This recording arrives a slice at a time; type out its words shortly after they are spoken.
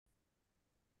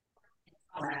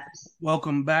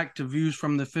Welcome back to Views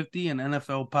from the 50, an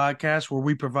NFL podcast where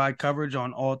we provide coverage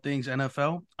on all things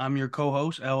NFL. I'm your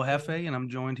co-host, El Jefe, and I'm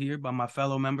joined here by my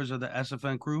fellow members of the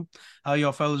SFN crew. How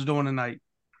y'all fellas doing tonight?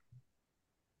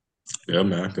 Yeah,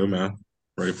 man. Good, man.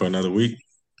 Ready for another week.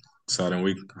 Exciting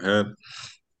week ahead.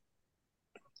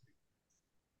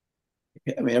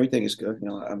 Yeah, I mean, everything is good.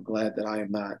 I'm glad that I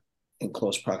am not in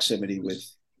close proximity with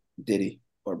Diddy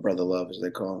or Brother Love, as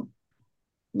they call him.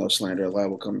 No slander or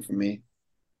libel coming from me.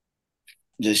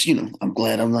 Just, I'm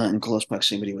glad I'm not in close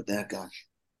proximity with that guy.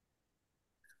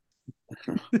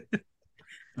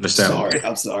 Understandable. I'm sorry.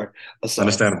 I'm sorry. I'm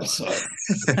Understandable. sorry.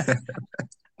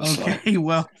 I'm sorry. Okay,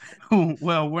 well,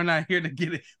 we're not here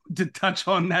to to touch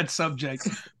on that subject,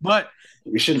 but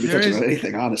We shouldn't be there touching on is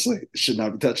anything, honestly. Should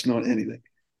not be touching on anything.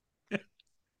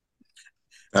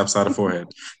 Upside the forehead.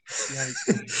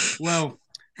 yikes. Well,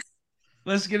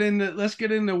 let's get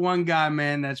into one guy,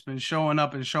 man, that's been showing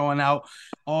up and showing out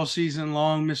all season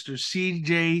long. Mr.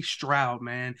 CJ Stroud,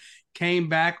 man, came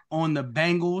back on the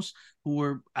Bengals, who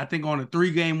were I think on a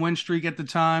 3-game win streak at the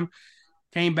time.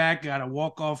 Came back, got a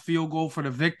walk-off field goal for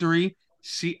the victory.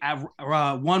 See,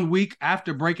 1 week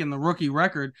after breaking the rookie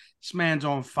record, this man's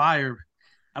on fire.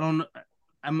 I don't know.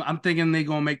 I'm thinking they're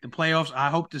gonna make the playoffs.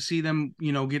 I hope to see them,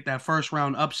 get that first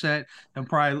round upset. They'll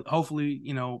probably, hopefully,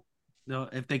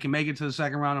 if they can make it to the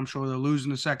second round, I'm sure they'll lose in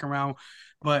the second round.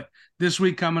 But this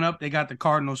week coming up, they got the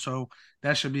Cardinals, so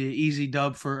that should be an easy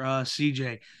dub for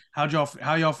CJ. How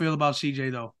y'all feel about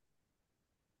CJ though?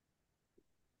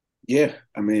 Yeah,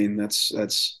 I mean, that's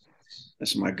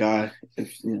my guy.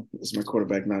 If it's my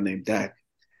quarterback not named Dak.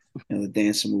 The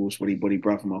dancing moves, what he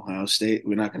brought from Ohio State.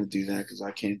 We're not going to do that because I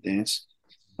can't dance.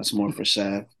 That's more for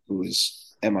Sav, who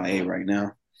is MIA right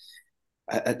now.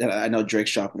 I know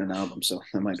Drake's dropping an album, so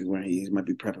that might be where he might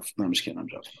be prepping. No, I'm just kidding. I'm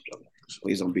joking.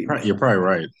 Please don't beat me. You're probably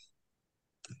right.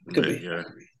 Could But be. yeah.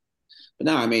 But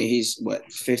no, I mean, he's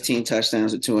 15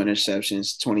 touchdowns with 2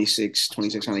 interceptions,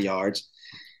 2,600 yards.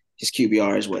 His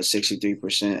QBR is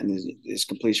 63%, and his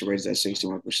completion rate is at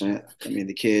 61%. I mean,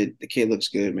 the kid looks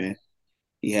good, man.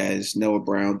 He has Noah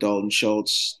Brown, Dalton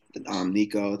Schultz,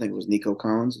 Nico. I think it was Nico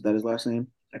Collins. Is that his last name?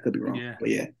 I could be wrong, Yeah. but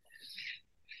yeah.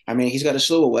 I mean, he's got a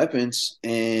slew of weapons,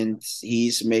 and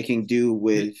he's making do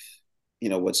with,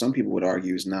 what some people would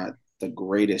argue is not the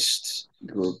greatest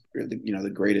group, or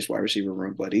the greatest wide receiver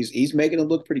room, but he's making it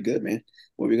look pretty good, man.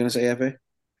 What were you gonna say, Fa?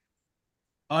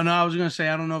 Oh no, I was gonna say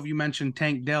I don't know if you mentioned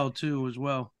Tank Dell too as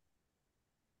well.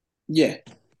 Yeah.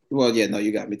 Well, yeah. No,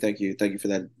 you got me. Thank you for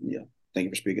that. Yeah, thank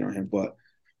you for speaking on him. But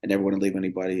I never want to leave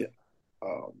anybody.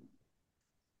 Um,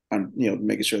 I'm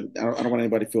making sure that I don't want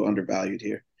anybody to feel undervalued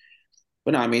here.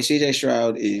 But no, I mean CJ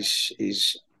Stroud is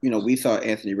we thought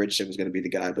Anthony Richardson was going to be the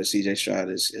guy, but CJ Stroud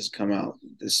has come out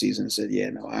this season and said, yeah,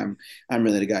 no, I'm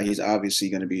really the guy. He's obviously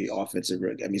going to be offensive. I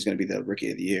mean, he's going to be the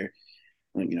rookie of the year.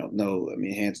 No, I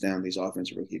mean, hands down, he's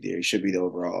offensive rookie of the year. He should be the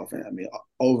overall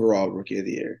rookie of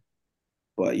the year.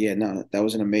 But yeah, no, that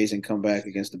was an amazing comeback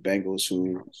against the Bengals,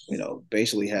 who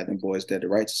basically had them boys dead to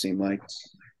rights. It seemed like,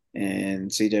 and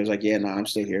CJ was like, "Yeah, no, I'm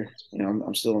still here.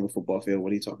 I'm still on the football field.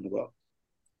 What are you talking about?"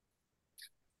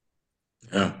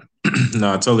 Yeah.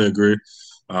 No, I totally agree.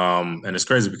 And it's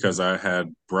crazy because I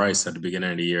had Bryce at the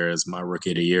beginning of the year as my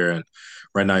rookie of the year, and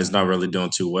right now he's not really doing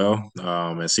too well.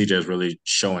 And CJ is really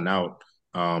showing out.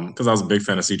 Because I was a big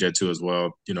fan of CJ too as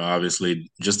well. Obviously,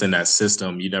 just in that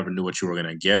system, you never knew what you were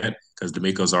gonna get because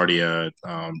D'Amico's already a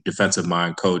defensive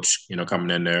mind coach.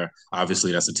 Coming in there.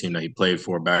 Obviously, that's the team that he played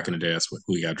for back in the day. That's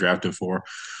who he got drafted for.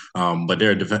 But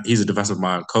he's a defensive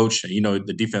mind coach, and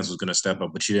the defense was going to step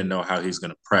up, but you didn't know how he's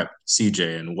going to prep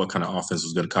CJ and what kind of offense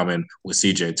was going to come in with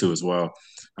CJ too as well.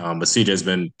 But CJ's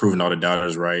been proving all the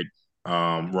doubters right,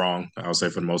 wrong, I would say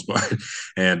for the most part,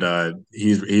 and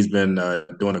he's been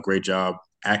doing a great job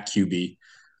at QB,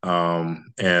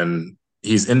 and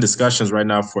he's in discussions right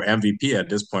now for MVP at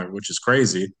this point, which is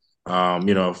crazy.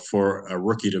 For a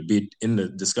rookie to be in the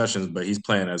discussions, but he's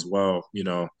playing as well.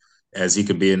 As he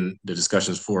could be in the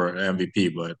discussions for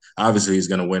MVP. But obviously, he's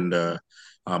going to win the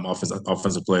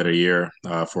offensive player of the year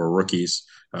for rookies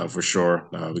for sure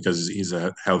because he's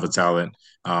a hell of a talent.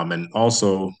 And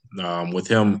also with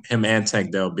him and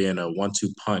Tank Dell being a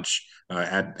 1-2 punch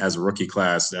as a rookie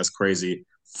class, that's crazy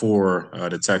for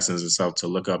the Texans itself to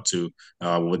look up to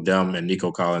with them and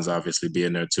Nico Collins obviously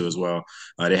being there too as well.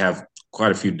 They have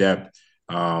quite a few depth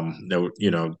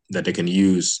that they can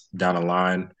use down the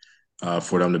line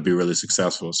for them to be really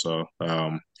successful. So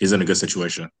he's in a good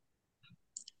situation.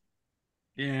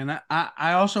 Yeah, and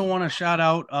I also want to shout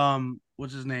out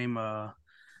what's his name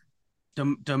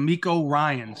D'Amico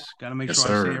Ryans. Got to make Yes,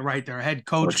 sure I say it sir. right there. Head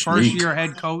coach, Coach first Meek. year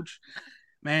head coach.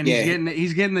 man, Yeah,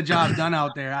 he's getting the job done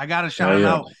out there. I gotta Hell shout it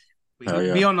yeah. out.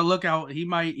 Hell Be yeah. on the lookout. He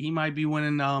might be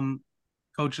winning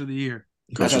coach of the year.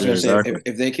 that's Coach what I of was the gonna year, say.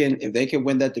 exactly. If they can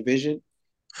win that division,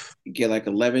 get like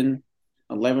 11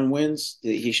 wins,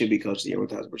 he should be coach of the year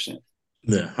 1,000%.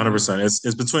 Yeah, Mm, 100%.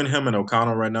 It's between him and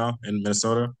O'Connell right now in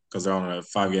Minnesota because they're on a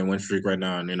 5-game win streak right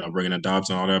now, and bringing in Dobbs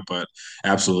and all that. But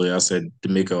absolutely, I said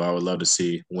D'Amico, I would love to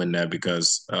see win that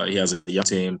because he has a young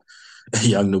team, a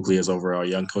young nucleus overall,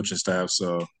 young coaching staff.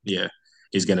 So yeah,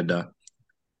 he's getting it done.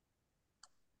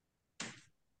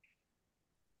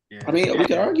 I yeah, mean, we could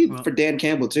yeah. argue Well, for Dan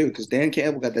Campbell too, because Dan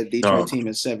Campbell got that Detroit Oh, team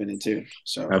at 7-2.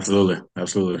 So absolutely,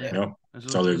 absolutely. yeah. Yep,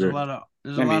 totally There's a agree. lot of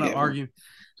I mean,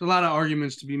 yeah,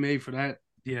 arguments to be made for that.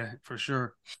 Yeah, for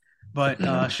sure. But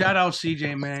Mhm. shout out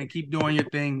CJ, man. Keep doing your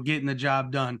thing, getting the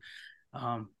job done.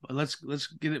 But let's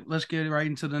get it right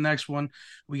into the next one.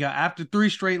 We got after 3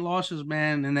 straight losses,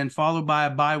 man, and then followed by a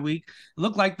bye week. It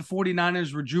looked like the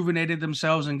 49ers rejuvenated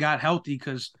themselves and got healthy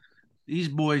because these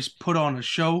boys put on a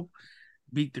show,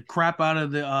 beat the crap out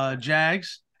of the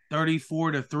Jags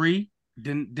 34-3.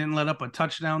 Didn't let up a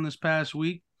touchdown this past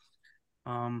week.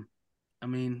 Um, I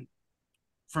mean,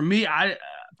 for me, I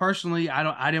personally,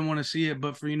 I didn't want to see it,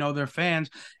 but for their fans,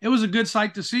 it was a good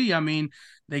sight to see. I mean,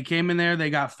 they came in there, they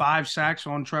got 5 sacks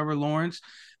on Trevor Lawrence.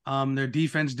 Their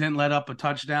defense didn't let up a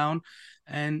touchdown,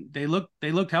 and they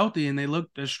looked healthy and they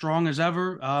looked as strong as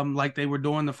ever, like they were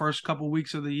doing the first couple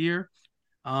weeks of the year.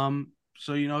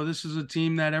 So this is a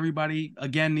team that everybody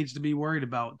again needs to be worried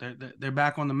about. They're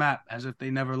back on the map as if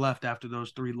they never left after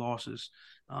those 3 losses.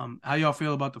 How y'all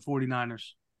feel about the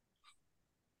 49ers?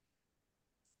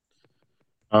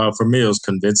 For me, it was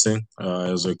convincing. It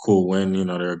was a cool win.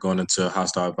 They're going into a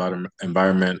hostile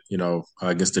environment.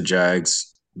 Against the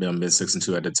Jags, been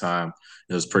 6-2 at the time.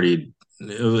 It was pretty.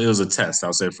 It was a test,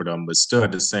 I'll say, for them. But still,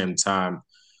 at the same time,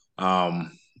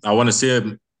 um, I want to see it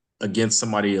against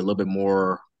somebody a little bit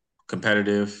more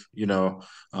competitive.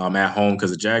 At home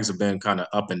because the Jags have been kind of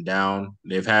up and down.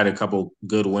 They've had a couple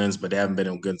good wins, but they haven't been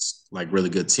against like really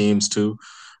good teams too.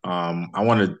 I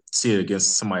want to see it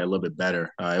against somebody a little bit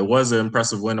better. It was an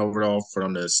impressive win overall for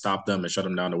them to stop them and shut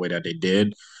them down the way that they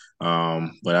did.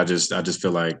 But I just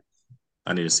feel like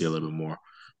I need to see a little bit more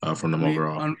from them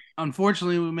overall.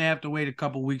 Unfortunately, we may have to wait a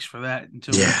couple weeks for that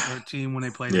until Week Yeah, 13 when they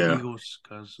play the yeah, Eagles,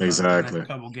 because the next exactly.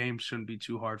 couple games shouldn't be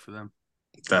too hard for them.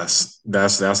 That's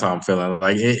how I'm feeling.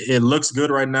 Like it looks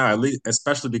good right now, at least,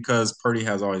 especially because Purdy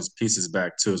has all his pieces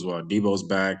back too as well. Debo's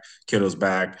back, Kittle's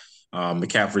back,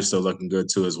 McCaffrey's still looking good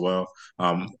too as well.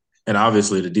 Um, and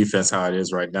obviously the defense how it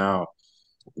is right now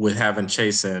with having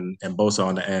Chase and Bosa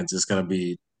on the ends, it's going to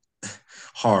be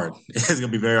hard. It's going to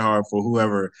be very hard for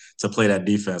whoever to play that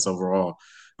defense overall.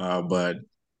 But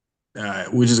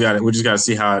we just got to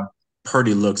see how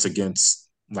Purdy looks against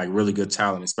like really good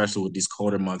talent, especially with these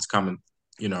colder months coming.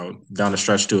 Down the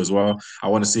stretch too as well. I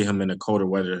want to see him in the colder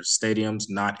weather stadiums,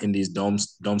 not in these dome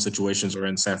situations or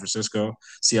in San Francisco.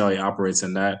 See how he operates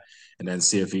in that, and then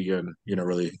see if he can,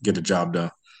 really get the job done.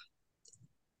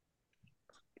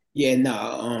 yeah,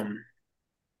 no.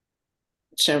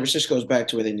 San Francisco's back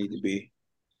to where they need to be,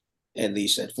 at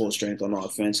least at full strength on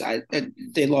offense.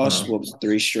 They lost Uh, what was it,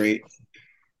 3 straight,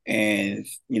 and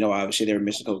obviously they were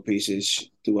missing a couple pieces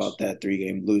throughout that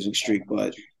 3-game losing streak.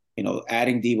 But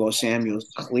adding Debo Samuel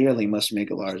clearly must make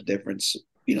a large difference.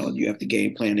 You have to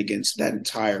game plan against that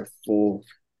entire full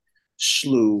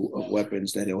slew of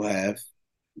weapons that he'll have.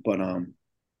 But I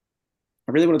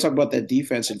really want to talk about that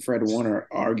defense and Fred Warner,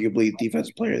 arguably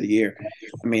defensive player of the year.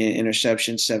 I mean,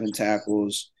 interception, 7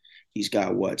 tackles. He's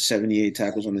got what 78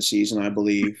 tackles on the season, I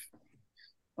believe.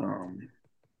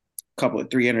 Couple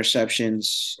of 3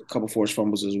 interceptions, a couple forced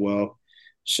fumbles as well.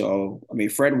 So, I mean,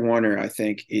 Fred Warner, I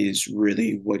think, is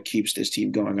really what keeps this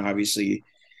team going. Obviously,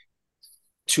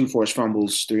 2 forced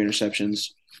fumbles, 3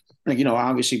 interceptions. Like,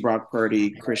 obviously Brock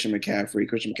Purdy, Christian McCaffrey.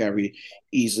 Christian McCaffrey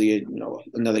easily,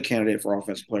 another candidate for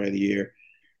Offensive Player of the Year,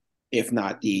 if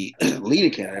not the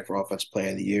leading candidate for Offensive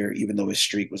Player of the Year, even though his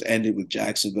streak was ended with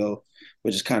Jacksonville,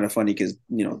 which is kind of funny because,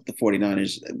 the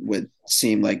 49ers would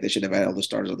seem like they should have had all the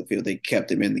starters on the field. They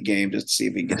kept him in the game just to see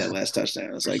if he can get that last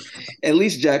touchdown. It's like, at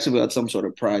least Jacksonville had some sort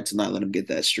of pride to not let him get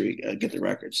that streak, get the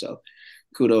record. So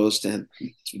kudos to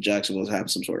Jacksonville's having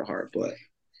some sort of heart. But,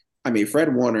 I mean,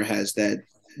 Fred Warner has that,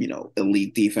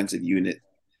 elite defensive unit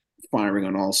firing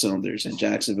on all cylinders in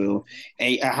Jacksonville,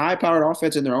 a high-powered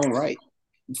offense in their own right.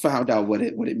 Found out what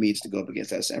it means to go up against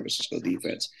that San Francisco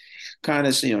defense. Kind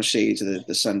of shades of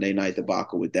the Sunday night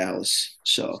debacle with Dallas.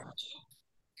 So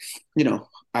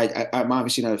I'm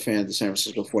obviously not a fan of the San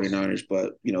Francisco 49ers,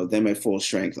 but them at full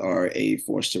strength are a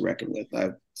force to reckon with.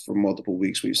 For multiple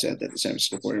weeks we've said that the San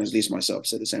Francisco 49ers, at least myself,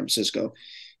 said that San Francisco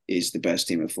is the best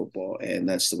team in football, and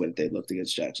that's the way that they looked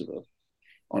against Jacksonville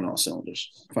on all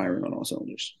cylinders, firing on all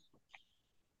cylinders.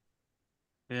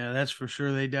 Yeah, that's for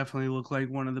sure. They definitely look like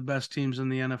one of the best teams in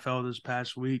the NFL this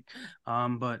past week.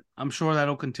 But I'm sure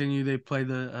that'll continue. They play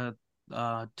the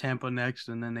Tampa next,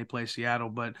 and then they play Seattle.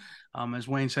 But as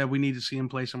Wayne said, we need to see them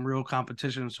play some real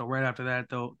competition. So right after that,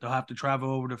 they'll have to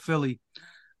travel over to Philly,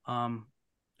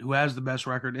 who has the best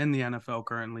record in the NFL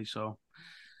currently. So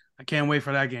I can't wait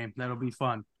for that game. That'll be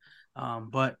fun.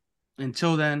 But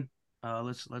until then,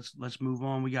 let's move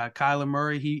on. We got Kyler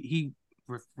Murray. He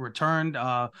returned.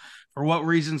 For what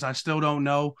reasons, I still don't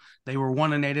know. They were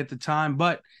 1-8 at the time,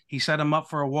 but he set him up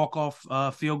for a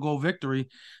walk-off field goal victory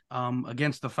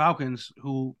against the Falcons,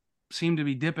 who seem to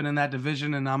be dipping in that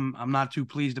division, and I'm not too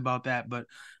pleased about that. But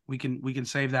we can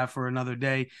save that for another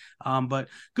day. But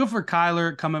good for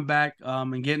Kyler coming back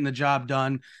and getting the job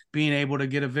done, being able to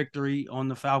get a victory on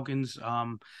the Falcons.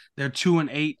 They're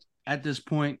 2-8 at this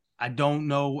point. I don't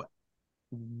know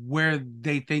where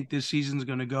they think this season's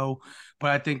going to go,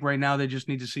 but I think right now they just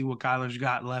need to see what Kyler's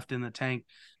got left in the tank,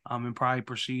 and probably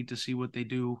proceed to see what they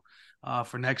do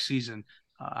for next season.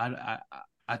 I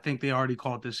think they already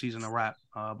called this season a wrap.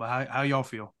 But how y'all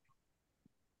feel?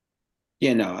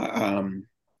 Yeah, no.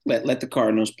 Let the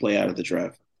Cardinals play out of their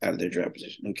draft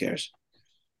position. Who cares?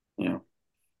 You know,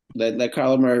 let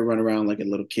Kyler Murray run around like a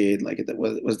little kid. Like it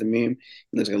was the meme.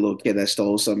 He looks like a little kid that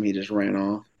stole something. He just ran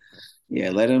off.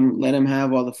 Yeah, let him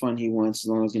have all the fun he wants, as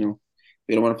long as if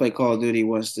he don't want to play Call of Duty, he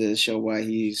wants to show why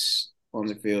he's on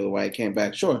the field, why he came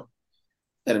back. Sure,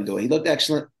 let him do it. He looked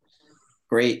excellent.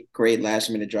 Great last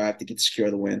minute drive to secure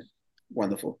the win.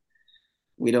 Wonderful.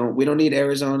 We don't need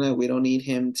Arizona. We don't need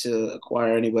him to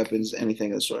acquire any weapons,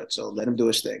 anything of the sort. So let him do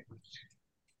his thing.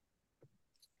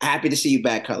 Happy to see you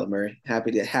back, Kyler Murray.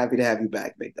 Happy to have you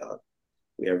back, big dog.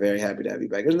 We are very happy to have you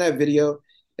back. Wasn't that video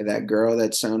of that girl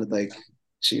that sounded like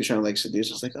she was trying to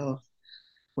seduce us? Like, oh,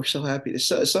 we're so happy.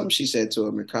 So, something she said to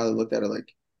him, and Kyler looked at her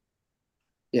like,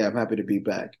 yeah, I'm happy to be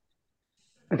back.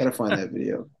 I gotta find that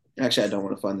video. Actually, I don't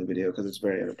want to find the video because it's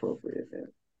very inappropriate, man.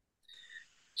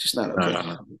 It's just not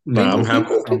okay. No, I'm People,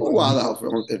 happy. people wild out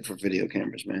for video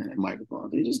cameras, man, and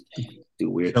microphones. They just do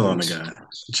weird Chill things. on the guy.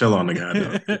 Chill on the guy,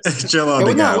 though. Chill on Yeah, the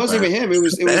well, no, guy. it wasn't Man. even him. It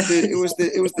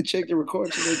was the chick that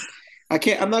recorded.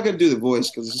 I'm not gonna do the voice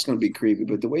because it's just gonna be creepy.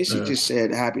 But the way she just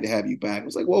said, "Happy to have you back," I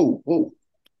was like, "Whoa, hold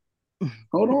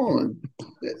on,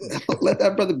 let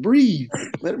that brother breathe.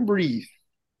 Let him breathe."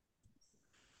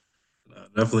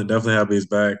 Definitely happy he's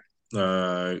back.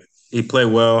 He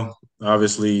played well.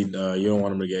 Obviously, you don't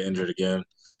want him to get injured again.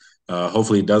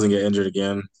 Hopefully, he doesn't get injured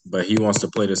again. But he wants to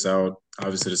play this out.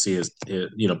 Obviously, to see his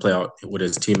play out with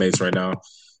his teammates right now,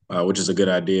 which is a good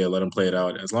idea. Let him play it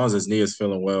out. As long as his knee is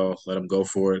feeling well, let him go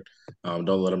for it. Don't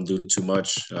let him do too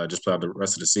much. Just play out the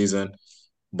rest of the season.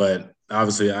 But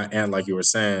obviously, and like you were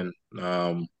saying,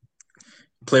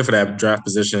 play for that draft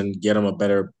position, get him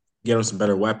some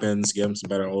better weapons, get him some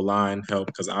better O line help,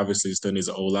 because obviously he still needs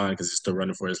an O line because he's still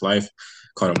running for his life.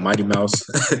 Called him Mighty Mouse.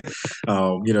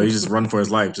 He's just running for his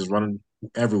life, just running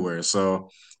everywhere. So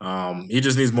he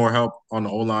just needs more help on the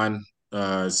O line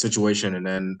situation, and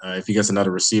then if he gets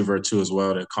another receiver too as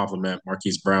well to complement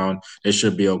Marquise Brown, they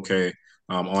should be okay.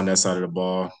 On that side of the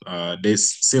ball, they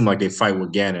seem like they fight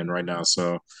with Gannon right now.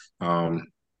 So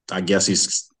I guess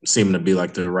he's seeming to be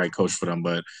like the right coach for them.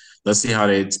 But let's see how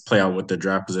they play out with the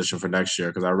draft position for next year,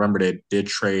 because I remember they did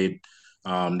trade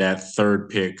that third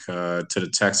pick to the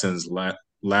Texans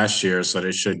last year, so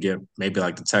they should get maybe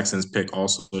like the Texans pick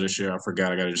also this year. I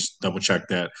forgot. I got to just double check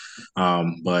that.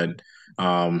 But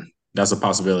that's a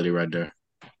possibility right there.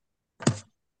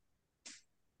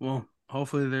 Well,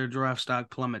 hopefully their draft stock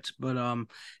plummets. But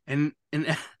in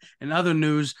other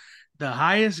news, the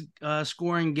highest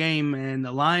scoring game and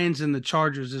the Lions and the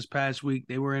Chargers this past week,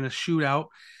 they were in a shootout.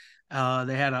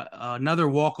 They had another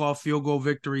walk-off field goal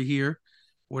victory here,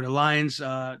 where the Lions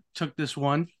took this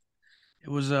one. It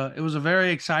was a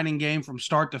very exciting game from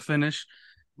start to finish.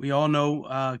 We all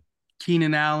know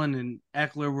Keenan Allen and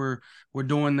Eckler were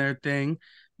doing their thing,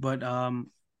 but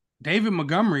David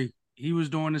Montgomery, he was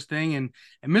doing his thing, and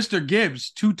Mr.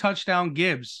 Gibbs, 2-touchdown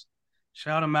Gibbs,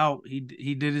 shout him out. He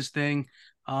did his thing,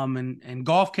 and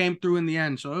golf came through in the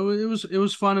end. So it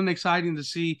was fun and exciting to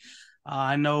see.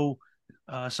 I know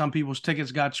some people's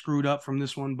tickets got screwed up from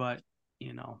this one, but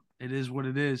it is what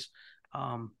it is.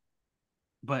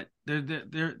 But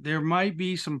there might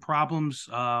be some problems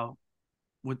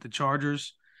with the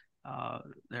Chargers.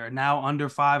 They're now under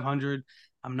 500.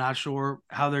 I'm not sure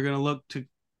how they're going to look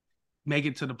make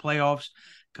it to the playoffs,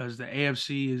 because the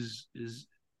AFC is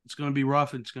it's going to be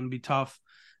rough. It's going to be tough.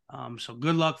 So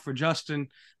good luck for Justin.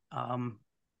 I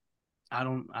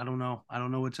don't know. I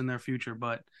don't know what's in their future,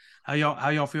 but how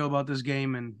y'all feel about this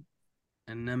game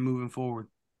and then moving forward?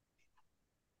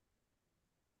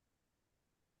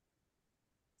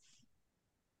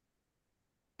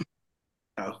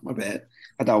 Oh, my bad.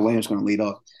 I thought Williams was going to lead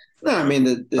off. No, I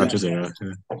mean Not just yeah.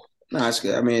 no, it's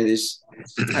good. I mean,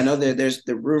 I know that there's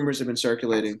the rumors have been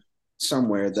circulating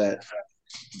somewhere that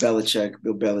Bill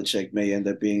Belichick may end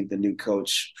up being the new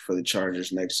coach for the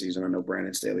Chargers next season. I know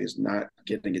Brandon Staley is not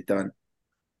getting it done.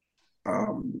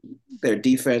 Their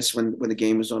defense, when the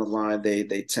game is on the line,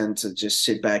 they tend to just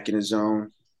sit back in the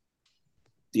zone.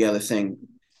 The other thing,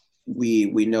 we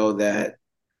know that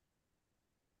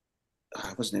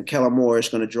what's his name, Kellen Moore is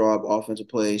going to draw up offensive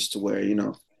plays to where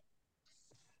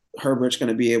Herbert's going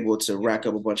to be able to rack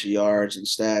up a bunch of yards and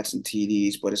stats and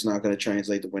TDs, but it's not going to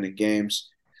translate to winning games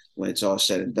when it's all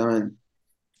said and done.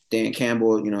 Dan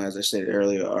Campbell, as I said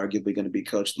earlier, arguably going to be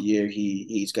coach of the year.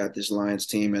 He's got this Lions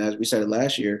team, and as we said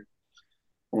last year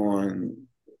on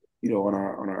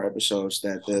our episodes,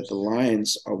 that the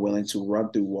Lions are willing to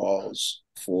run through walls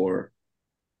for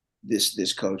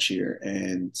this coach here.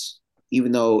 And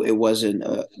even though it wasn't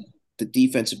the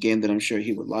defensive game that I'm sure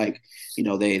he would like,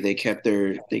 they kept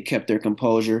their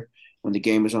composure when the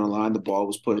game was on the line. The ball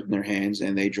was put in their hands,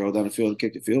 and they drove down the field and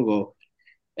kicked the field goal.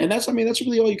 And that's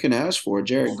really all you can ask for.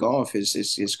 Jared Goff,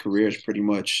 his career has pretty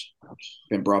much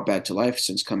been brought back to life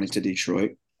since coming to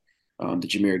Detroit. The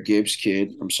Jahmyr Gibbs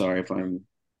kid, I'm sorry if I'm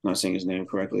not saying his name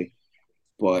correctly,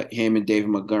 but him and David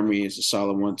Montgomery is a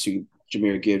solid 1-2.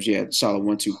 Jahmyr Gibbs, solid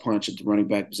 1-2 punch at the running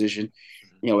back position.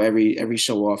 Every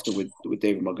so often with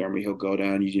David Montgomery, he'll go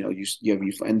down. You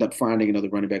end up finding another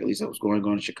running back. At least that was going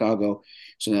on in Chicago.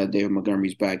 So now that David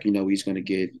Montgomery's back, he's going to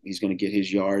get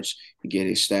his yards and get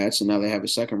his stats. And now they have a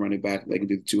second running back. They can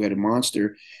do the two-headed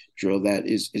monster drill. That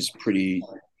is pretty.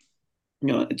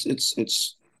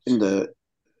 It's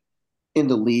in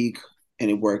the league, and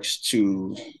it works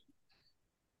to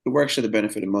the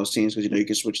benefit of most teams because you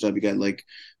can switch it up. You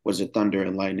got Thunder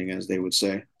and Lightning, as they would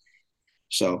say.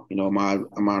 So,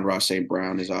 Amon-Ra St.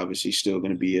 Brown is obviously still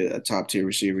going to be a top-tier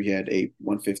receiver. He had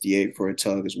 158 for a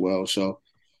tug as well. So,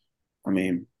 I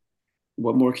mean,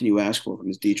 what more can you ask for from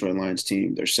this Detroit Lions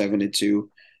team? They're 7-2,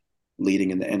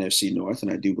 leading in the NFC North,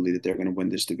 and I do believe that they're going to win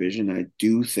this division. And I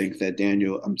do think that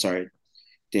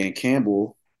Dan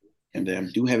Campbell and them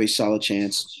do have a solid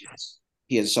chance.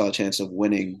 He has a solid chance of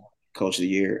winning Coach of the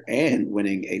Year and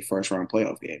winning a first-round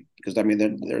playoff game because, they're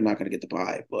not going to get the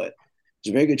bye, but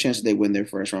there's a very good chance that they win their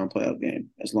first round playoff game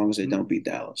as long as they don't beat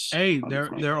Dallas. Hey,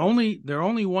 they're only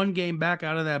one game back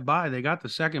out of that bye. They got the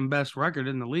second best record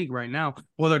in the league right now.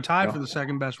 Well, they're tied for the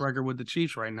second best record with the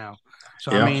Chiefs right now.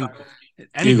 So I mean,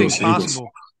 anything's possible.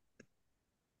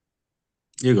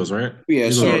 Eagles, right? Yeah,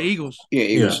 Eagles. Yeah,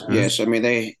 Eagles. Yeah. So I mean,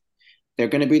 they're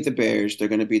going to beat the Bears. They're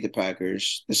going to beat the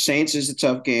Packers. The Saints is a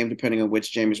tough game, depending on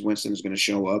which Jameis Winston is going to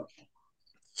show up.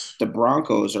 The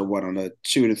Broncos are on a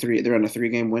 2 to 3. They're on a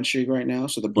 3-game win streak right now.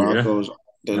 So the Broncos,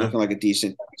 they're looking like a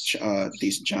decent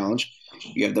challenge.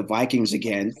 You have the Vikings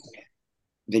again.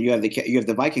 Then you have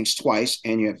the Vikings twice,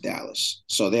 and you have Dallas.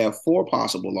 So they have 4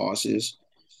 possible losses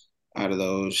out of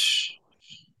those.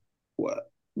 What?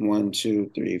 1,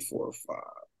 2, 3, 4, 5.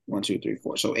 1, 2, 3,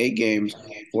 4. So 8 games,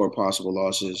 4 possible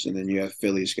losses, and then you have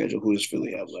Philly's schedule. Who does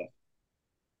Philly have left?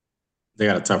 They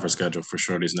got a tougher schedule for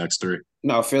sure. These next 3.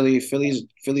 No, Philly's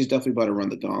definitely about to run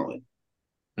the gauntlet.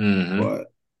 Mm-hmm. But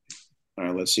all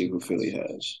right, let's see who Philly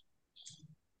has.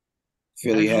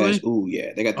 Philly has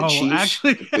they got the Chiefs,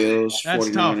 the Bills,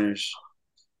 49ers. Tough.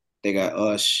 They got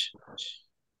us.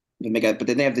 Then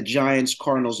they have the Giants,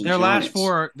 Cardinals, and Giants.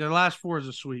 Their last four is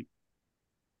a sweep.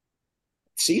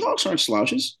 Seahawks aren't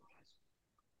slouches.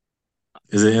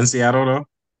 Is it in Seattle though?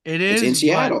 It is. It's in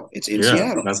Seattle. It's in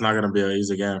Seattle. That's not going to be an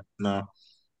easy game. No.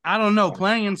 I don't know.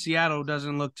 Playing in Seattle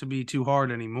doesn't look to be too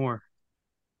hard anymore.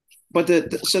 But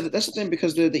so that's the thing,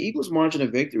 because the Eagles' margin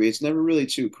of victory, it's never really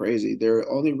too crazy. Their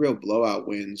only real blowout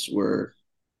wins were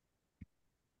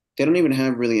they don't even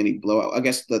have really any blowout. I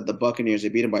guess the Buccaneers, they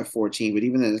beat them by 14, but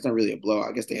even then, it's not really a blowout.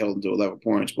 I guess they held them to 11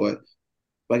 points, but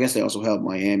I guess they also held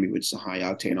Miami, which is a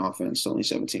high-octane offense, only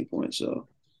 17 points. So,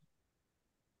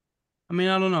 I mean,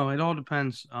 I don't know. It all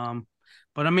depends.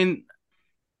 But I mean,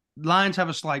 Lions have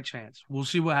a slight chance. We'll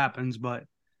see what happens, but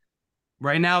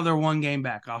right now they're 1 game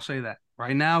back. I'll say that.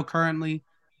 Right now, currently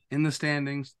in the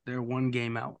standings, they're 1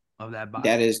 game out of that bye.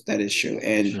 That is true.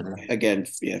 And again,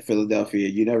 Philadelphia,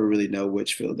 you never really know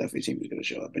which Philadelphia team is going to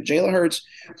show up. And Jalen Hurts,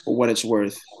 for what it's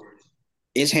worth,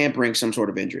 is hampering some sort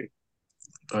of injury.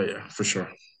 Oh, yeah, for sure.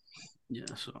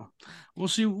 Yeah, so we'll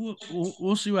see.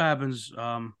 We'll see what happens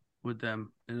with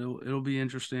them. It'll be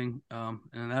interesting, and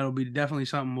that'll be definitely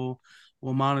something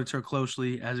we'll monitor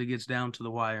closely as it gets down to the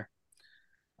wire.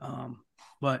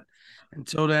 But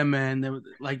until then, man,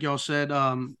 like y'all said,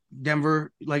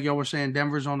 Denver, like y'all were saying,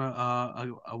 Denver's on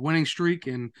a winning streak,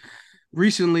 and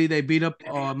recently they beat up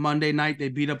Monday night. They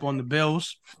beat up on the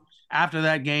Bills. After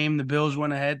that game, the Bills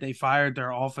went ahead. They fired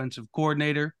their offensive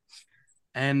coordinator,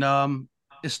 and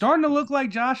it's starting to look like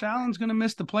Josh Allen's going to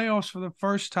miss the playoffs for the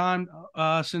first time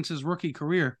since his rookie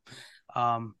career.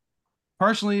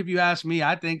 Personally, if you ask me,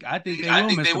 I think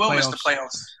they will miss the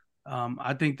playoffs.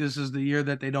 I think this is the year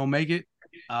that they don't make it.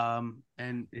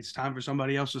 And it's time for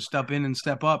somebody else to step in and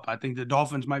step up. I think the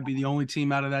Dolphins might be the only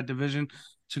team out of that division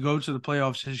to go to the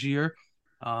playoffs this year.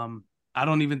 I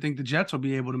don't even think the Jets will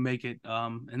be able to make it.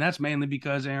 And that's mainly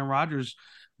because Aaron Rodgers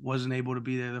wasn't able to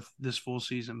be there this full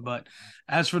season. But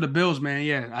as for the Bills, man,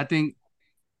 yeah, I think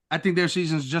their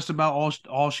season's just about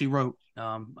all she wrote.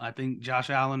 I think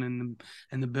Josh Allen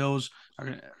and the Bills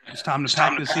it's time to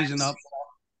pack this season up.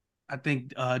 I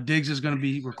think Diggs is going to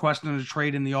be requesting a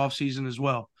trade in the offseason as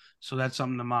well. So that's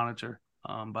something to monitor.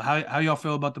 But how y'all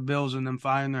feel about the Bills and them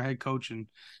firing their head coach and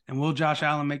will Josh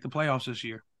Allen make the playoffs this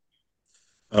year?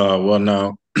 Well,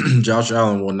 no, Josh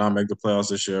Allen will not make the playoffs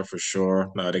this year for sure.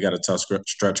 They got a tough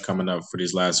stretch coming up for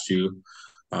these last few.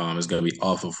 It's going to be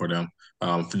awful for them.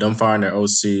 For them firing their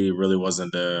OC really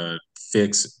wasn't the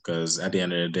fix because at the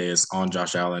end of the day, it's on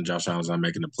Josh Allen. Josh Allen's not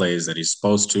making the plays that he's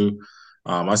supposed to.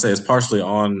 I say it's partially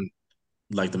on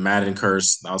like the Madden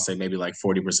curse. I'll say maybe like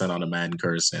 40% on the Madden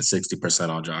curse and 60%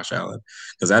 on Josh Allen.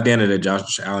 Because at the end of the day,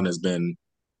 Josh Allen has been,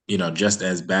 just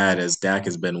as bad as Dak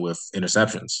has been with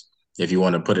interceptions, if you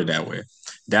want to put it that way.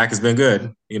 Dak has been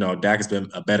good. Dak has been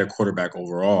a better quarterback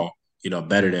overall,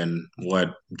 better than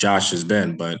what Josh has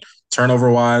been. But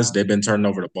turnover wise, they've been turning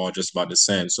over the ball just about the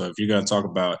same. So if you're going to talk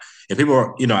about, if people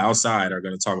are, outside are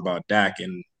going to talk about Dak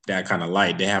in that kind of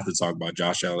light, they have to talk about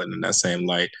Josh Allen in that same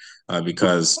light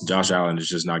because Josh Allen is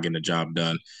just not getting the job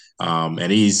done.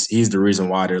 And he's the reason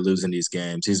why they're losing these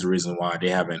games. He's the reason why they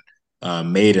haven't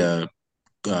made a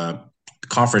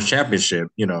conference championship,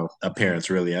 appearance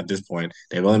really at this point.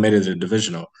 They've only made it to the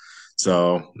divisional.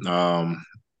 So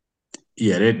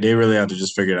yeah, they really have to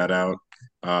just figure that out.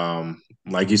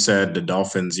 Like you said, the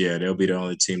Dolphins, yeah, they'll be the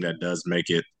only team that does make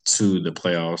it to the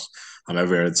playoffs.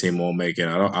 Every other team won't make it.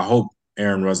 I hope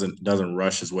Aaron doesn't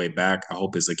rush his way back. I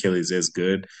hope his Achilles is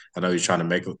good. I know he's trying to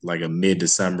make like a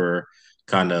mid-December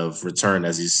kind of return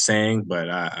as he's saying, but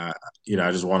I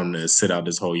just want him to sit out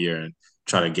this whole year and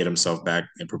try to get himself back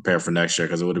and prepare for next year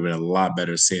because it would have been a lot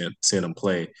better seeing him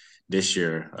play this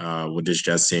year with this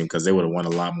Jets team because they would have won a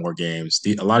lot more games.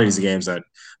 A lot of these games that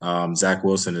Zach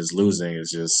Wilson is losing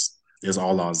is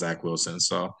all on Zach Wilson.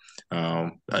 So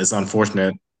it's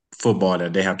unfortunate football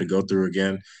that they have to go through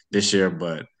again this year,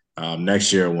 but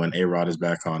next year when A-Rod is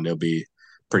back on, they'll be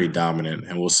pretty dominant,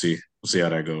 and we'll see how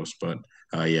that goes. But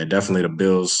yeah, definitely the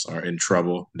Bills are in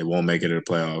trouble. They won't make it to the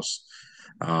playoffs.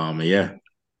 Yeah,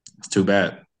 it's too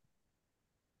bad.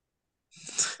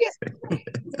 Yeah.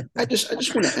 I just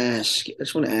want to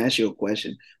ask you a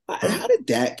question. How did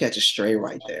Dak catch a stray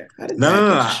right there? How did Dak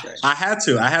catch a stray? I had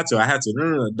to.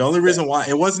 No. The only reason why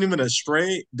it wasn't even a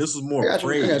stray, this was more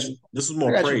praise. This was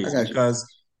more praise because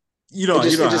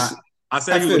I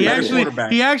said he was a better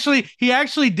quarterback. He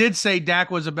actually did say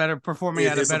Dak was a better performing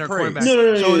at a better quarterback.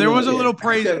 No, so there was a little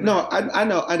praise. No, I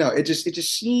know. It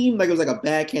just seemed like it was like a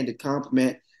backhanded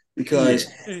compliment because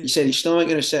he said he's throwing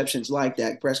interceptions like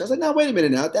Dak Prescott. I was like, no, wait a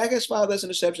minute now. Dak has 5 less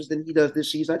interceptions than he does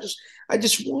this season. I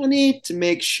just wanted to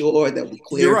make sure that we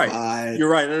clarified. You're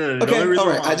right. No. Okay, all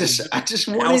right. I just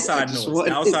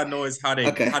wanted outside noise. How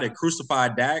they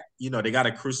crucified Dak. They got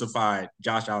to crucify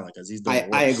Josh Allen because he's the worst.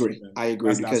 I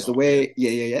agree because the way,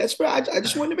 yeah. That's right. I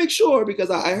just wanted to make sure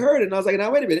because I heard it and I was like, now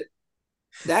wait a minute.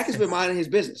 Dak has been minding his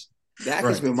business.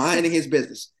 Has been minding his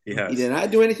business. Yes. He did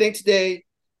not do anything today.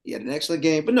 He had an excellent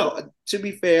game. But no, to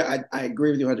be fair, I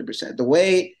agree with you 100%. The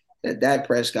way that Dak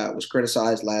Prescott was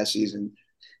criticized last season,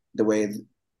 the way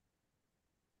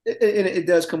it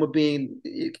does come with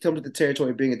it comes with the territory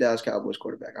of being a Dallas Cowboys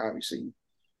quarterback. Obviously,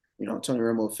 Tony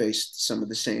Romo faced some of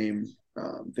the same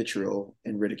vitriol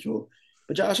and ridicule.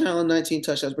 But Josh Allen, 19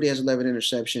 touchdowns, but he has 11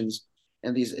 interceptions.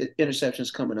 And these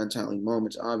interceptions come in untimely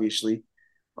moments, obviously.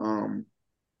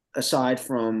 Aside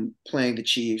from playing the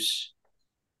Chiefs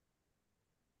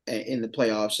in the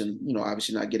playoffs and,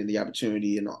 obviously not getting the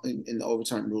opportunity and in the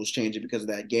overtime rules changing because of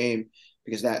that game,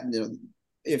 because that,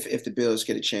 if the Bills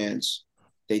get a chance,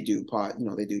 they do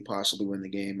possibly win the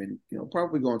game and,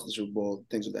 probably go into the Super Bowl,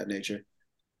 things of that nature.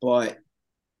 But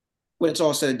when it's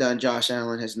all said and done, Josh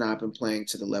Allen has not been playing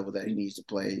to the level that he needs to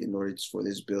play in order for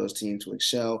this Bills team to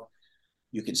excel.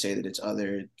 You can say that it's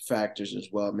other factors as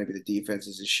well. Maybe the defense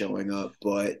is showing up,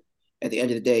 but at the end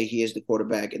of the day, he is the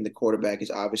quarterback, and the quarterback is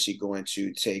obviously going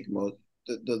to take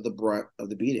the brunt of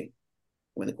the beating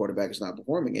when the quarterback is not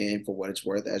performing. And for what it's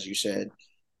worth, as you said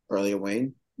earlier,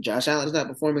 Wayne, Josh Allen is not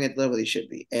performing at the level he should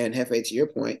be. And Hefe, to your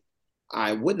point,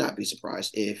 I would not be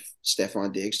surprised if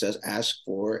Stephon Diggs does ask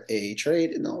for a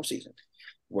trade in the offseason.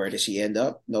 Where does he end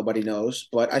up? Nobody knows.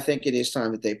 But I think it is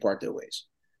time that they part their ways,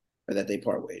 or that they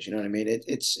part ways. You know what I mean?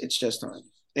 It's just time.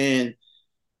 And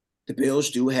the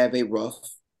Bills do have a rough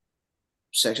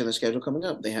section of the schedule coming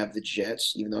up. They have the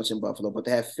Jets, even though it's in Buffalo, but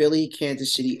they have Philly,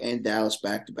 Kansas City, and Dallas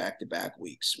back-to-back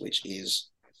weeks, which is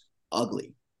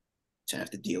ugly to have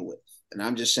to deal with. And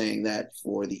I'm just saying that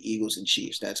for the Eagles and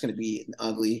Chiefs. That's going to be an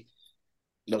ugly –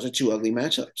 those are two ugly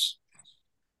matchups.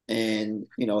 And,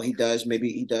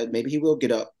 maybe he will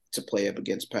get up to play up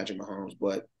against Patrick Mahomes,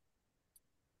 but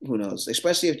who knows?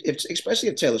 Especially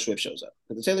if Taylor Swift shows up.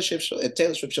 If Taylor Swift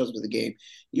shows up to the game,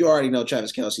 you already know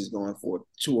Travis Kelce's going for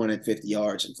 250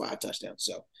 yards and 5 touchdowns.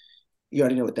 So you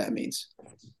already know what that means.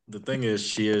 The thing is,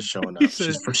 she is showing up.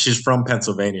 She's from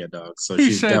Pennsylvania, dog. So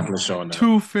she's definitely showing up.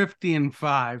 250 and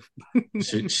 5.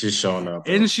 She's showing up.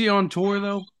 Isn't she on tour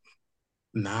though?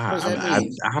 Nah,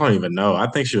 I don't even know. I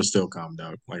think she'll still come,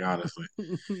 dog. Like, honestly.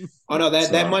 Oh no,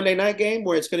 that Monday night game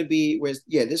where it's going to be,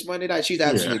 this Monday night, she's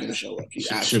absolutely going to show up. She's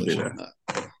absolutely showing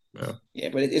up. Yeah,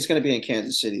 but it's going to be in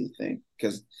Kansas City, I think,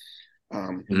 because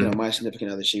my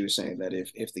significant other, she was saying that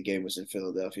if the game was in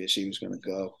Philadelphia, she was going to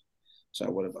go. So I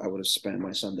would have spent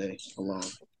my Sunday alone.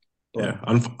 But,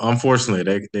 yeah,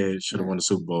 unfortunately, they should have won the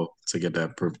Super Bowl to get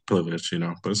that privilege,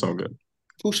 but it's all good.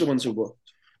 Who should have won the Super Bowl?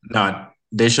 Nah,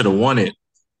 they should have won it.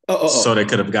 So they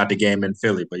could have got the game in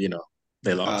Philly, but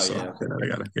they lost. They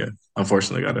got it.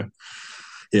 Unfortunately, got it.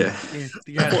 Yeah.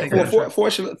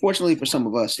 Fortunately for some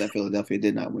of us, that Philadelphia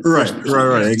did not win. Right.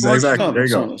 Exactly. There you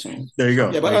go. There you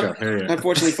go. Yeah, but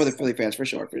unfortunately for the Philly fans, for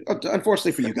sure.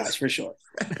 Unfortunately for you guys, for sure.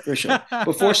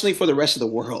 But fortunately for the rest of the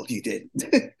world, you didn't.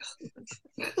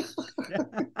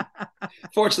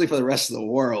 Fortunately for the rest of the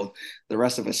world, the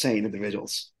rest of us sane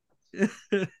individuals.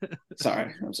 I'm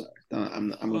sorry.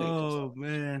 I'm oh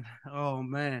man.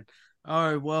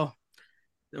 All right. Well,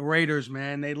 the Raiders,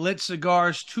 man, they lit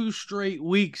cigars 2 straight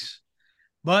weeks,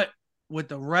 but with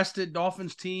the rested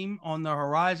Dolphins team on the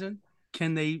horizon,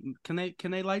 can they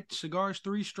light cigars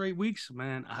 3 straight weeks,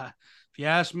 man? If you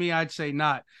ask me, I'd say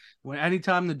not.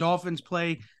 Anytime the Dolphins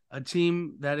play a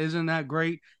team that isn't that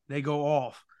great, they go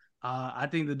off. I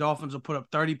think the Dolphins will put up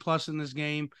 30 plus in this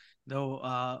game.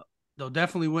 They'll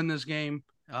definitely win this game,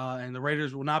 and the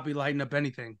Raiders will not be lighting up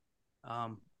anything.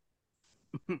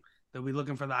 They'll be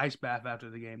looking for the ice bath after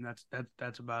the game.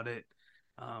 That's about it.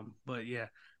 But yeah,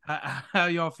 how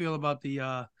y'all feel about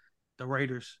the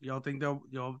Raiders? Y'all think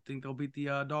they'll beat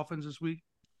the Dolphins this week?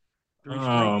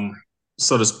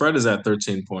 So the spread is at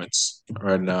 13 points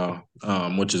right now,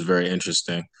 which is very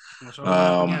interesting.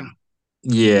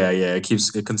 Yeah,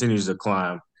 it continues to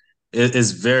climb. It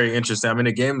is very interesting. I mean,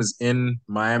 the game is in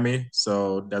Miami,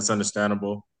 so that's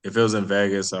understandable. If it was in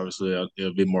Vegas, obviously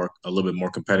it'll be a little bit more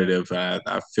competitive.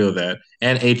 I feel that.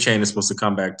 And A-Chain is supposed to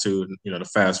come back too. The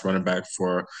fast running back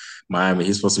for Miami.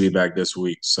 He's supposed to be back this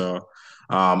week. So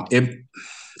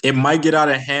it might get out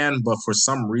of hand, but for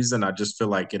some reason, I just feel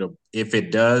like if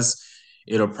it does,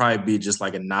 it'll probably be just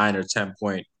like a 9 or 10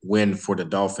 point win for the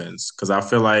Dolphins. Because I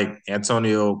feel like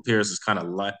Antonio Pierce has kind of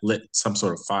lit some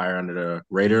sort of fire under the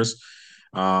Raiders.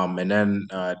 And then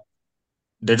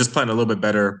they're just playing a little bit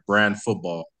better brand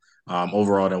football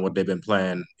overall than what they've been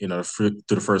playing, through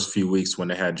the first few weeks when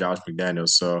they had Josh McDaniels.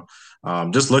 So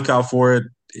just look out for it.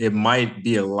 It might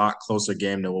be a lot closer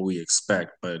game than what we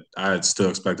expect, but I still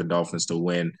expect the Dolphins to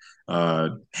win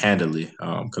handily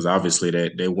because obviously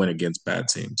they win against bad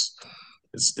teams.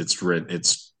 It's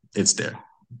there.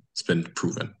 It's been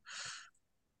proven.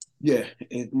 Yeah,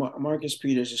 Marcus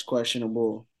Peters is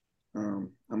questionable.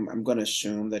 I'm going to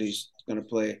assume that he's going to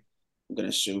play. I'm going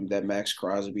to assume that Max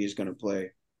Crosby is going to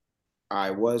play.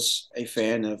 I was a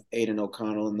fan of Aiden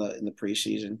O'Connell in the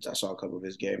preseason. I saw a couple of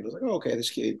his games. I was like, oh, okay,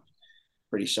 this kid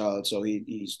pretty solid. So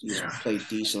he's played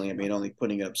decently. I mean, only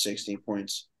putting up 16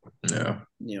 points. Yeah.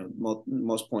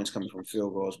 Most points coming from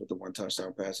field goals with the 1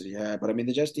 touchdown pass that he had. But I mean,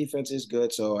 the Jets defense is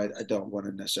good, so I don't want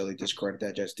to necessarily discredit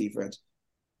that Jets defense.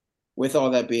 With all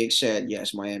that being said,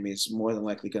 yes, Miami is more than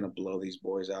likely going to blow these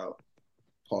boys out.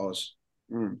 Pause.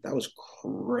 That was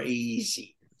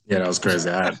crazy. Yeah, that was crazy.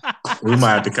 We might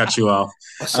have to cut you off.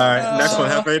 I'm All sorry. right, I'm next one,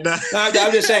 sorry. Hefe. No,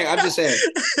 I'm just saying. I'm just saying.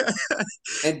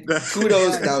 And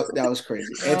kudos, that was crazy.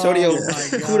 Oh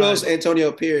my Kudos God.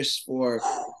 Antonio Pierce for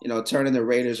turning the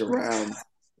Raiders around.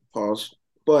 Pause.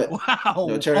 But Wow. Oh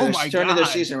my turning their God.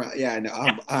 season around. Yeah, I know.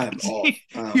 I'm off.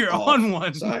 I'm You're off. on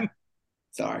one.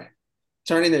 Sorry.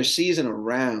 Turning their season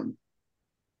around,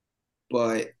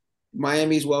 but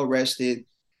Miami's well rested.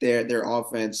 Their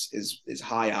offense is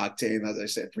high octane, as I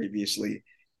said previously.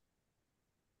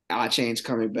 Chain's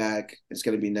coming back. It's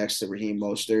going to be next to Raheem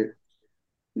Mostert.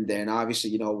 And then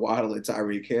obviously, Waddle and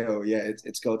Tyreek Hill. Yeah,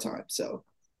 it's go time. So,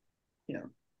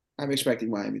 I'm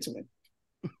expecting Miami to win.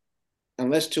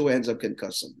 Unless Tua ends up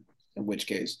concussing, in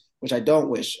which I don't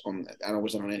wish on. I don't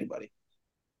wish it on anybody.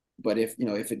 But if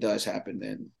it does happen,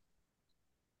 then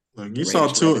Look, the you saw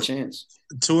Raiders could have a Tua. chance.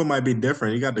 Tua might be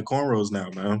different. You got the cornrows now,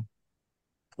 man.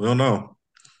 We don't know.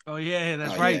 Oh yeah,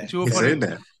 that's Oh right. yeah, Tua He's put in it.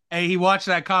 there, Hey, he watched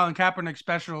that Colin Kaepernick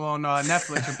special on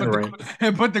Netflix and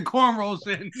right? put the cornrows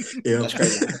in. Yeah, that's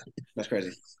crazy. That's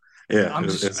crazy. yeah. I'm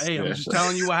just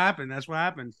telling you what happened. That's what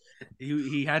happened.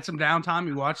 He had some downtime.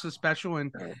 He watched the special,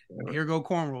 and here go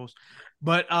cornrows.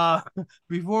 But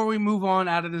before we move on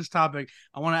out of this topic,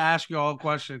 I want to ask you all a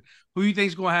question. Who do you think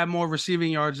is going to have more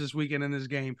receiving yards this weekend in this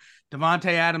game?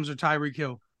 Devontae Adams or Tyreek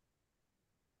Hill?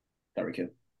 Tyreek Hill.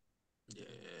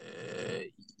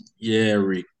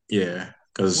 Yeah,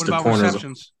 because What the about corners.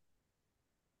 receptions?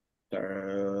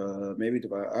 Maybe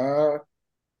Devontae.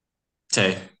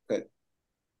 Tay.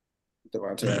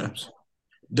 Devontae Yeah, Adams.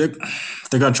 they're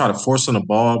gonna try to force on the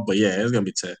ball, but yeah, it's gonna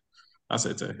be Tay. I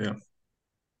say Tay. Yeah.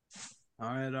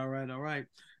 All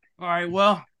right.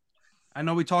 Well, I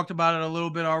know we talked about it a little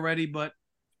bit already, but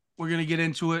we're going to get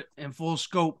into it in full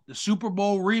scope. The Super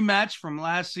Bowl rematch from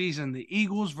last season, the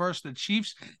Eagles versus the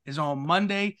Chiefs, is on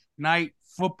Monday Night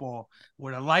Football,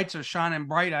 where the lights are shining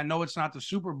bright. I know it's not the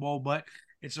Super Bowl, but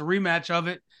it's a rematch of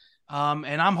it.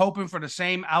 And I'm hoping for the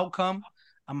same outcome.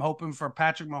 I'm hoping for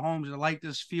Patrick Mahomes to light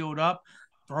this field up,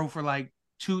 throw for like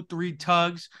 2-3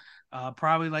 tugs.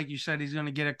 Probably, like you said, he's going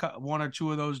to get one or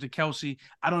two of those to Kelsey.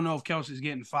 I don't know if Kelsey's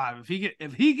getting 5.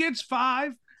 If he gets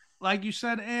 5, like you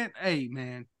said, Ant, hey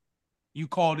man, you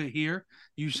called it here.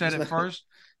 You said it first,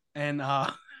 and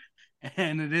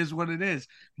and it is what it is.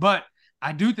 But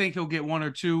I do think he'll get 1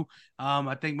 or 2.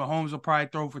 I think Mahomes will probably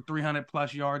throw for 300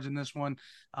 plus yards in this one.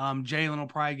 Jalen will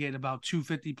probably get about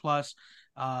 250 plus.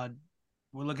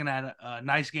 We're looking at a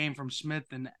nice game from Smith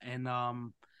and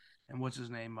what's his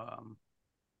name,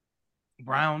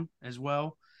 Brown as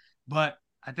well. But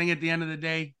I think at the end of the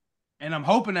day, and I'm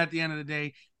hoping at the end of the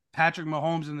day, Patrick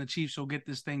Mahomes and the Chiefs will get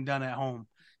this thing done at home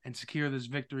and secure this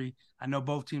victory. I know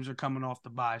both teams are coming off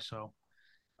the bye, so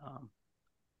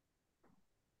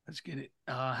let's get it.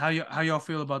 How y'all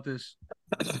feel about this?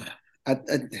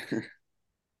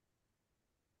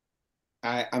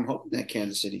 I'm hoping that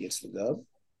Kansas City gets the dub,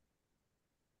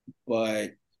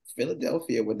 but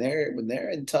Philadelphia, when they're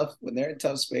in tough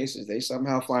spaces, they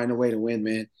somehow find a way to win,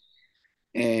 man.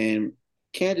 And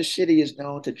Kansas City is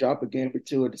known to drop a game or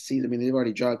two in the season. I mean, they've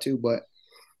already dropped 2, but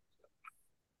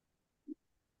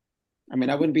I mean,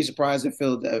 I wouldn't be surprised if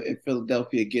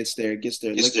Philadelphia gets their lick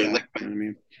back. You know what I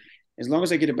mean? As long as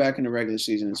they get it back in the regular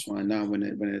season, it's fine. Not when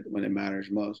it matters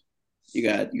most. You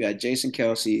got Jason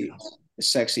Kelsey, the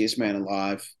sexiest man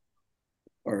alive,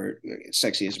 or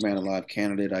sexiest man alive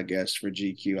candidate, I guess, for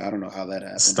GQ. I don't know how that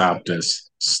happened. Stop this.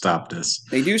 Stop this.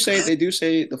 They do say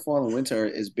the fall and winter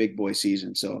is big boy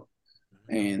season. So,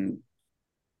 and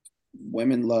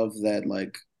women love that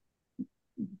like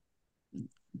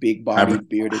big bodied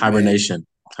bearded hibernation. man.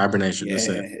 Hibernation. Yeah, That's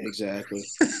it. exactly.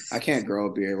 I can't grow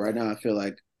a beard right now. I feel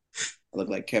like I look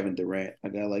like Kevin Durant. I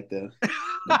got like the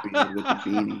beard with the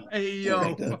beanie. Hey Or yo,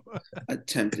 like the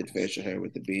attempted facial hair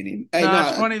with the beanie. Hey, no, no,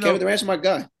 it's funny Kevin though. Durant's my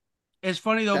guy. It's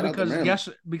funny though Shout out to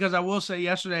Maryland. because I will say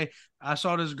yesterday I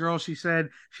saw this girl. She said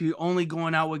she only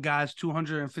going out with guys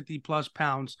 250 plus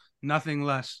pounds, nothing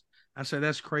less. I said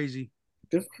that's crazy.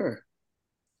 Good for her.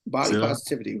 Body See that?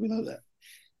 positivity. We love that.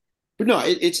 But no,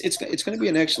 it's going to be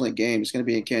an excellent game. It's going to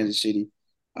be in Kansas City.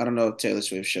 I don't know if Taylor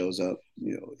Swift shows up.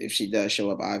 If she does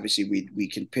show up, obviously we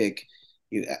can pick.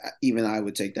 Even I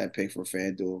would take that pick for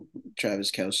FanDuel. Travis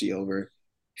Kelce over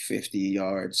 50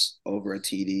 yards, over a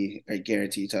TD, a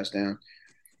guaranteed touchdown.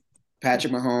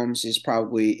 Patrick Mahomes is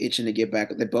probably itching to get back.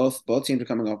 They both teams are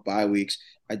coming off bye weeks.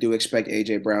 I do expect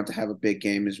AJ Brown to have a big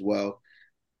game as well.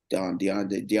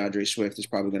 DeAndre Swift is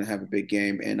probably going to have a big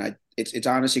game, and it's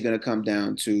honestly going to come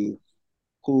down to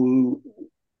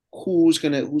who's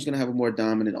gonna have a more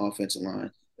dominant offensive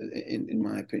line, in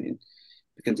my opinion,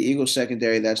 because the Eagles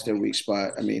secondary, that's their weak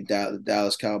spot. I mean, the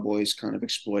Dallas Cowboys kind of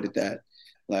exploited that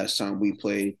last time we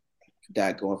played.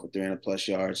 Dak going for 300 plus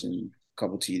yards and a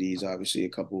couple TDs. Obviously, a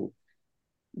couple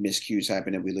miscues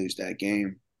happen and we lose that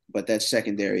game. But that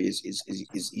secondary is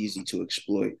easy to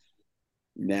exploit.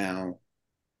 Now,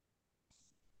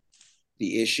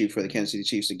 the issue for the Kansas City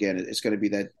Chiefs again, it's going to be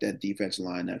that defensive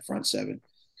line, that front seven.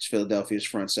 Philadelphia's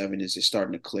front seven is just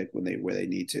starting to click where they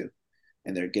need to,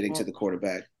 and they're getting to the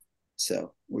quarterback.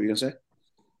 So, what were you gonna say?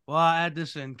 Well, I'll add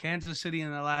this in. Kansas City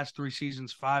in the last 3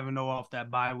 seasons 5-0 off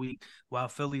that bye week, while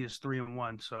Philly is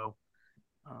 3-1. So,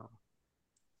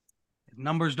 if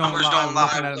numbers don't lie, we're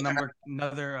looking at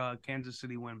another Kansas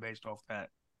City win based off that.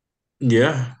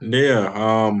 Yeah,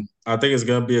 yeah. I think it's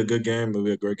gonna be a good game. It'll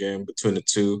be a great game between the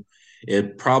two.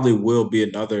 It probably will be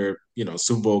another,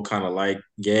 Super Bowl kind of like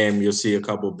game. You'll see a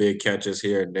couple big catches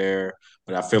here and there,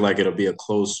 but I feel like it'll be a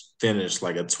close finish,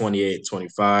 like a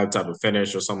 28-25 type of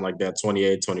finish or something like that,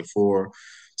 28-24,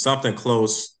 something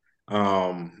close.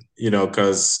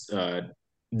 Because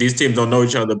these teams don't know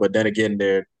each other, but then again,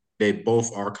 they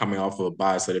both are coming off of a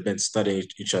bye, so they've been studying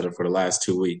each other for the last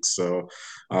 2 weeks. So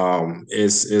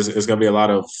it's going to be a lot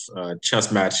of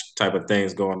chess match type of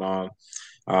things going on.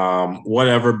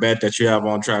 Whatever bet that you have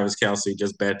on Travis Kelce,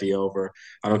 just bet the over.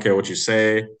 I don't care what you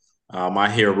say. I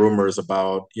hear rumors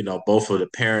about both of the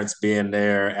parents being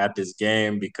there at this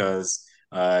game because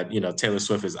Taylor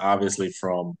Swift is obviously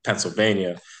from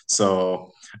Pennsylvania,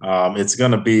 so it's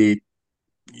going to be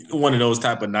one of those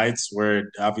type of nights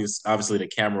where obviously the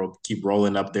camera will keep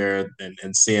rolling up there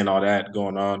and seeing all that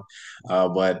going on.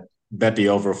 But bet the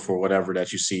over for whatever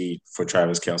that you see for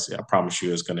Travis Kelce. I promise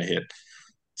you it's going to hit.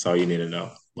 That's all you need to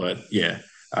know. But yeah,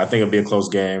 I think it'll be a close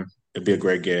game. It'll be a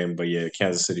great game. But yeah,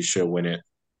 Kansas City should win it.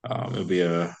 It'll be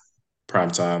a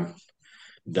primetime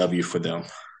W for them.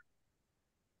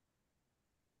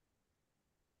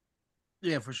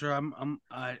 Yeah, for sure.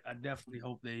 I definitely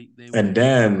hope they And win.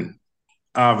 then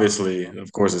obviously,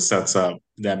 of course, it sets up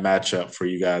that matchup for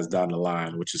you guys down the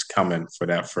line, which is coming for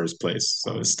that first place.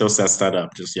 So it still sets that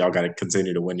up. Just y'all got to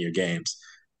continue to win your games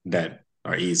that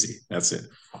are easy. That's it.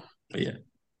 But yeah,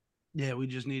 Yeah, we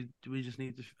just need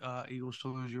the Eagles to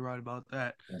lose. You're right about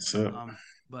that. that's it.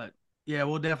 But yeah,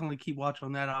 we'll definitely keep watch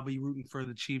on that. I'll be rooting for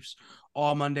the Chiefs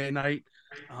all Monday night.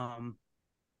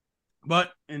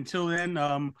 But until then,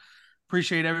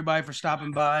 appreciate everybody for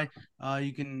stopping by.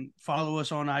 You can follow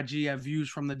us on IG at Views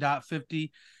from the Dot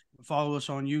 50. Follow us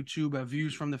on YouTube at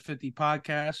Views from the 50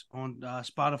 Podcast, on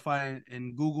Spotify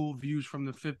and Google Views from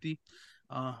the 50.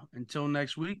 Until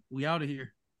next week, we out of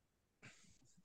here.